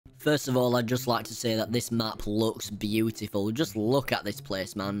First of all, I'd just like to say that this map looks beautiful. Just look at this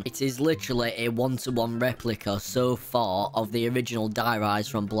place, man. It is literally a one-to-one replica so far of the original Die Rise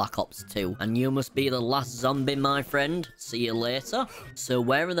from Black Ops 2. And you must be the last zombie, my friend. See you later. So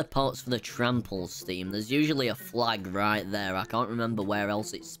where are the parts for the tramples theme? There's usually a flag right there. I can't remember where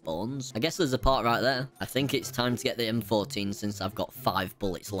else it spawns. I guess there's a part right there. I think it's time to get the M14 since I've got 5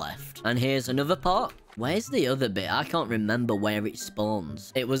 bullets left. And here's another part. Where's the other bit? I can't remember where it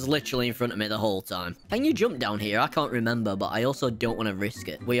spawns. It was literally in front of me the whole time. Can you jump down here? I can't remember, but I also don't want to risk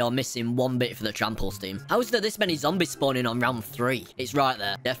it. We are missing 1 bit for the tramples team. How is there this many zombies spawning on round 3? It's right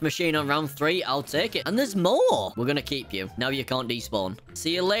there. Death machine on round 3. I'll take it. And there's more. We're gonna keep you. Now you can't despawn.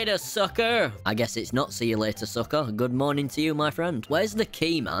 See you later, sucker. I guess it's not see you later, sucker. Good morning to you, my friend. Where's the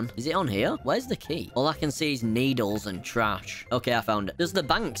key, man? Is it on here? Where's the key? All I can see is needles and trash. Okay, I found it. Does the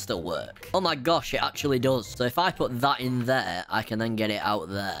bank still work? Oh my gosh, it actually does. So if I put that in there, I can then get it out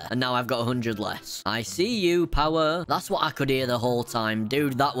there. And now I've got 100 less. I see you, power. That's what I could hear the whole time.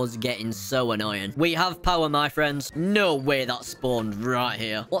 Dude, that was getting so annoying. We have power, my friends. No way that spawned right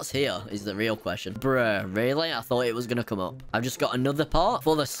here. What's here is the real question. Bruh, really? I thought it was gonna come up. I've just got another part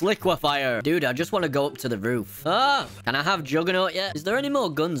for the liquefier. Dude, I just want to go up to the roof. Ah! Can I have Juggernaut yet? Is there any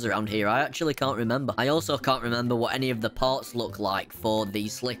more guns around here? I actually can't remember. I also can't remember what any of the parts look like for the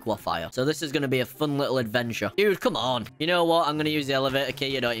liquefier. So this is gonna be a fun little adventure. Dude, come on. You know what? I'm gonna use the elevator key.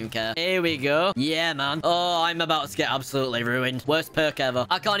 You don't even care. Here we go. Yeah, man. Oh, I'm about to get absolutely ruined. Worst perk ever.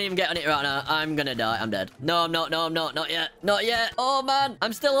 I can't even get on it right now. I'm gonna die. I'm dead. No, I'm not. No, I'm not. Not yet. Not yet. Oh, man.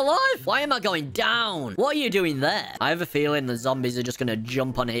 I'm still alive. Why am I going down? What are you doing there? I have a feeling the zombies are just gonna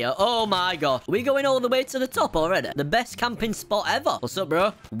jump on here. Oh, my God. Are we going all the way to the top already? The best camping spot ever. What's up,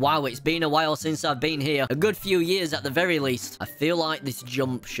 bro? Wow, it's been a while since I've been here. A good few years at the very least. I feel like this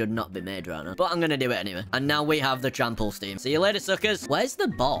jump should not be made right now, but I'm gonna do it anyway. And now we have the tramples team. See you later, suckers. Where's the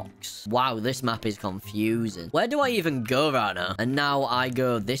box? Wow, this map is confusing. Where do I even go right now? And now I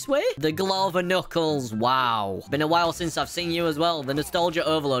go this way? The Glover Knuckles. Wow. Been a while since I've seen you as well. The nostalgia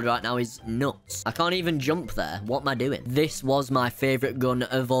overload right now is nuts. I can't even jump there. What am I doing? This was my favorite gun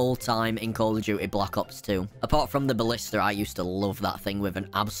of all time in Call of Duty Black Ops 2. Apart from the ballista, I used to love that thing with an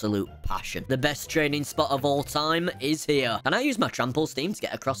absolute passion. The best training spot of all time is here. Can I use my tramples team to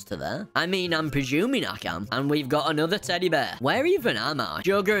get across to there? I mean, I'm presuming I can. And we've got another teddy bear. Where even am I?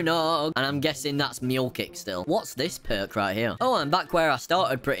 Juggernaut. And I'm guessing that's Mule Kick still. What's this perk right here? Oh, I'm back where I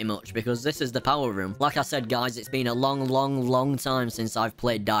started pretty much because this is the power room. Like I said, guys, it's been a long time since I've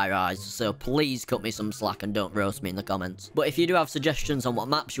played Die Rise. So please cut me some slack and don't roast me in the comments. But if you do have suggestions on what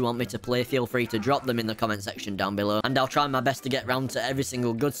maps you want me to play, feel free to drop them in the comment section down below. And I'll try my best to get round to every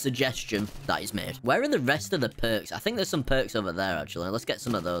single good suggestion that is made. Where are the rest of the perks? I think there's some perks over there, actually. Let's get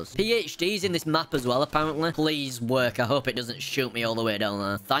some of those. PhD's in this map as well, apparently. Please work. I hope it doesn't shoot me all the way down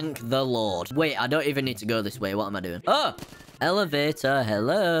there. Thank the Lord. Wait, I don't even need to go this way. What am I doing? Oh! Elevator,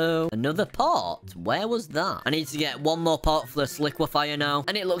 hello. Another part. Where was that? I need to get one more part for the liquefier now.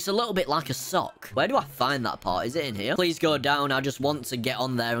 And it looks a little bit like a sock. Where do I find that part? Is it in here? Please go down. I just want to get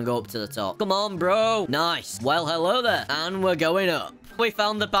on there and go up to the top. Come on, bro. Nice. Well, hello there. And we're going up. We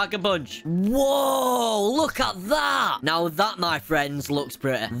found the Pack-a-Punch. Whoa, look at that. Now that, my friends, looks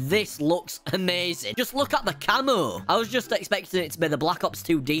pretty. This looks amazing. Just look at the camo. I was just expecting it to be the Black Ops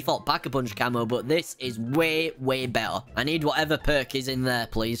 2 default Pack-a-Punch camo, but this is way better. I need whatever perk is in there,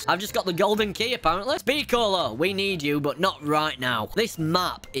 please. I've just got the golden key, apparently. Speed caller, we need you, but not right now. This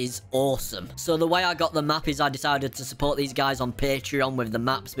map is awesome. So the way I got the map is I decided to support these guys on Patreon with the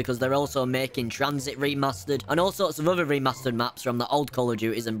maps because they're also making Tranzit remastered and all sorts of other remastered maps from the old Call of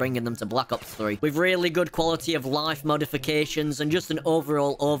Duties and bringing them to Black Ops 3 with really good quality of life modifications and just an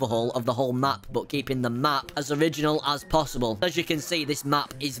overall overhaul of the whole map, but keeping the map as original as possible. As you can see, this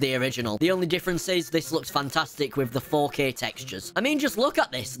map is the original. The only difference is this looks fantastic with the 4K textures. I mean, just look at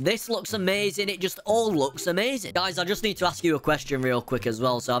this. This looks amazing. It just all looks amazing. Guys, I just need to ask you a question real quick as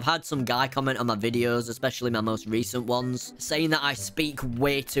well. So I've had some guy comment on my videos, especially my most recent ones, saying that I speak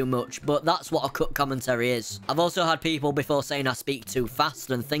way too much, but that's what a cut commentary is. I've also had people before saying I speak too fast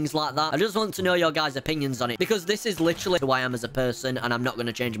and things like that. I just want to know your guys' opinions on it because this is literally who I am as a person and I'm not going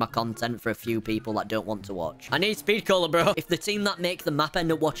to change my content for a few people that don't want to watch. I need speed caller, bro. If the team that make the map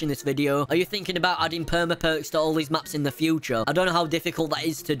end up watching this video, are you thinking about adding Perma-Perks to all these maps in the future? future. I don't know how difficult that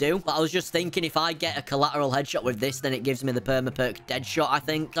is to do, but I was just thinking if I get a collateral headshot with this, then it gives me the Perma-Perk dead shot, I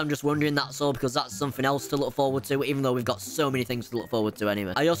think. I'm just wondering that's all because that's something else to look forward to, even though we've got so many things to look forward to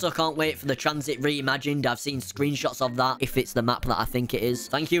anyway. I also can't wait for the Tranzit Reimagined. I've seen screenshots of that, if it's the map that I think it is.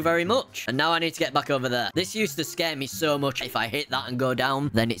 Thank you very much. And now I need to get back over there. This used to scare me so much. If I hit that and go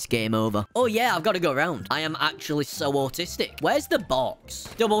down, then it's game over. Oh yeah, I've got to go around. I am actually so autistic. Where's the box?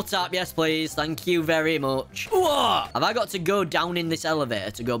 Double tap, yes please. Thank you very much. Whoa! Have I got to go down in this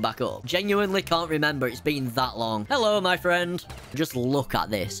elevator to go back up? Genuinely can't remember. It's been that long. Hello, my friend. Just look at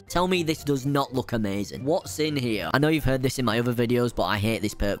this. Tell me this does not look amazing. What's in here? I know you've heard this in my other videos, but I hate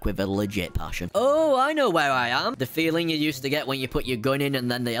this perk with a legit passion. Oh, I know where I am. The feeling you used to get when you put your gun in and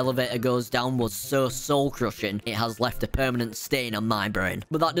then the elevator goes down was so soul-crushing. It has left a permanent stain on my brain.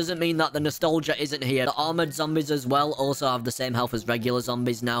 But that doesn't mean that the nostalgia isn't here. The armored zombies as well also have the same health as regular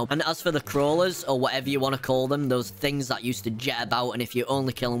zombies now. And as for the crawlers, or whatever you want to call them, those things that used to jet about, and if you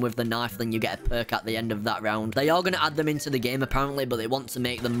only kill them with the knife, then you get a perk at the end of that round. They are going to add them into the game apparently, but they want to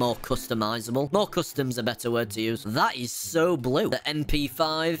make them more customizable. More custom's a better word to use. That is so blue. The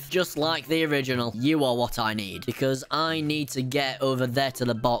MP5, just like the original. You are what I need, because I need to get over there to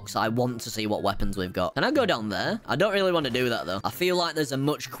the box. I want to see what weapons we've got. Can I go down there? I don't really want to do that though. I feel like there's a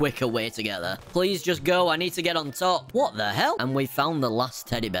much quicker way to get there. Please just go. I need to get on top. What the hell? And we found the last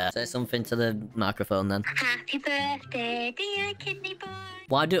teddy bear. Say something to the microphone then. Happy birthday, dear kidney boy.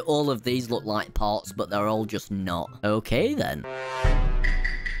 Why do all of these look like parts, but they're all just not? Okay then.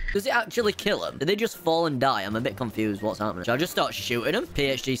 Does it actually kill them? Did they just fall and die? I'm a bit confused what's happening. Should I just start shooting them?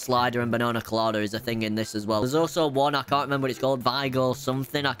 PhD slider and banana colada is a thing in this as well. There's also one, I can't remember what it's called. Vigo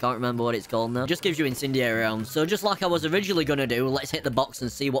something, I can't remember what it's called now. Just gives you incendiary rounds. So just like I was originally gonna do, let's hit the box and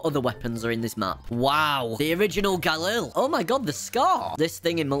see what other weapons are in this map. Wow. The original Galil. Oh my god, the scar. This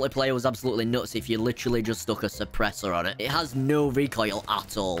thing in multiplayer was absolutely nuts if you literally just stuck a suppressor on it. It has no recoil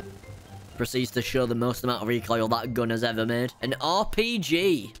at all. Proceeds to show the most amount of recoil that gun has ever made. An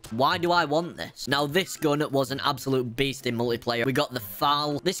RPG. Why do I want this? Now, this gun was an absolute beast in multiplayer. We got the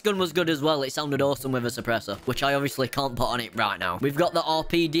FAL. This gun was good as well. It sounded awesome with a suppressor, which I obviously can't put on it right now. We've got the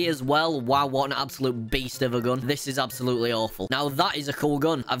RPD as well. Wow, what an absolute beast of a gun. This is absolutely awful. Now, that is a cool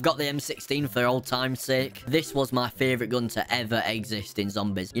gun. I've got the M16 for old time's sake. This was my favorite gun to ever exist in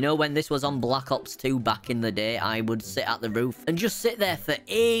zombies. You know, when this was on Black Ops 2 back in the day, I would sit at the roof and just sit there for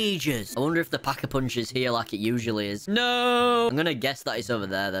ages. I wonder if the pack-a-punch is here like it usually is. No! I'm gonna guess that it's over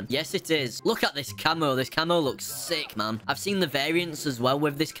there then. Yes, it is. Look at this camo. This camo looks sick, man. I've seen the variants as well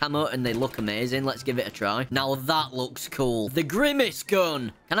with this camo, and they look amazing. Let's give it a try. Now, that looks cool. The Grimace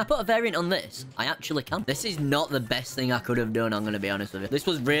gun. Can I put a variant on this? I actually can. This is not the best thing I could have done, I'm gonna be honest with you. This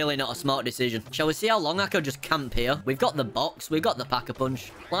was really not a smart decision. Shall we see how long I could just camp here? We've got the box. We've got the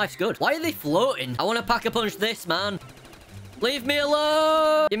pack-a-punch. Life's good. Why are they floating? I want to pack-a-punch this, man. Leave me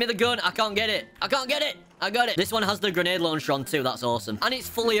alone! Give me the gun. I can't get it. I can't get it. I got it. This one has the grenade launcher on too. That's awesome. And it's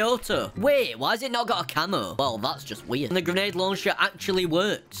fully auto. Wait, why has it not got a camo? Well, that's just weird. And the grenade launcher actually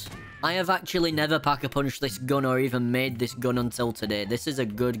works. I have actually never pack-a-punched this gun or even made this gun until today. This is a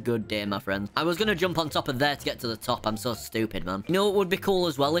good day, my friends. I was gonna jump on top of there to get to the top. I'm so stupid, man. You know what would be cool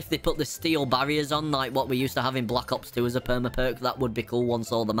as well? If they put the steel barriers on, like what we used to have in Black Ops 2 as a perma-perk. That would be cool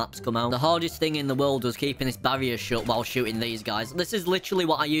once all the maps come out. The hardest thing in the world was keeping this barrier shut while shooting these guys. This is literally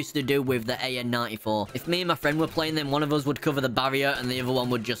what I used to do with the AN94. If me and my friend were playing, then one of us would cover the barrier and the other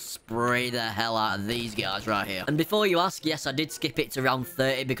one would just spray the hell out of these guys right here. And before you ask, yes, I did skip it to round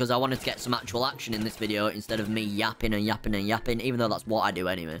 30 because I wanted to get some actual action in this video instead of me yapping and yapping and yapping, even though that's what I do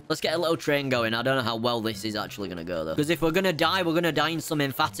anyway. Let's get a little train going. I don't know how well this is actually going to go, though. Because if we're going to die, we're going to die in some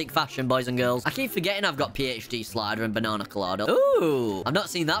emphatic fashion, boys and girls. I keep forgetting I've got PhD slider and banana colada. Ooh, I've not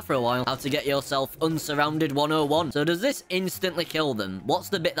seen that for a while. How to get yourself unsurrounded 101. So does this instantly kill them? What's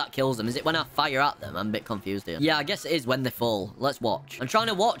the bit that kills them? Is it when I fire at them? I'm a bit confused here. Yeah, I guess it is when they fall. Let's watch. I'm trying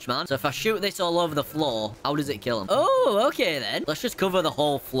to watch, man. So if I shoot this all over the floor, how does it kill them? Oh, okay then. Let's just cover the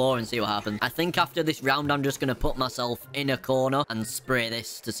whole floor and see what happens. I think after this round, I'm just going to put myself in a corner and spray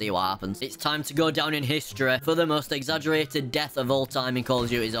this to see what happens. It's time to go down in history for the most exaggerated death of all time in Call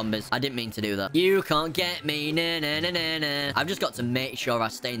of Duty Zombies. I didn't mean to do that. You can't get me, na na na na na. I've just got to make sure I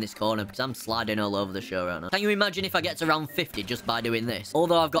stay in this corner because I'm sliding all over the show right now. Can you imagine if I get to round 50 just by doing this?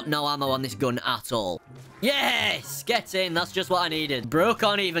 Although I've got no ammo on this gun at all. Yes! Get in. That's just what I needed. Bro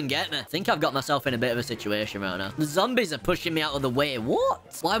can't even get me. I think I've got myself in a bit of a situation right now. The zombies are pushing me out of the way.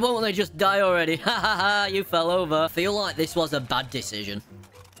 What? Why won't they just die already? Ha ha ha, you fell over. I feel like this was a bad decision.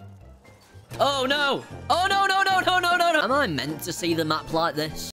 Oh no! Oh no, no, no, no, no, no, no! Am I meant to see the map like this?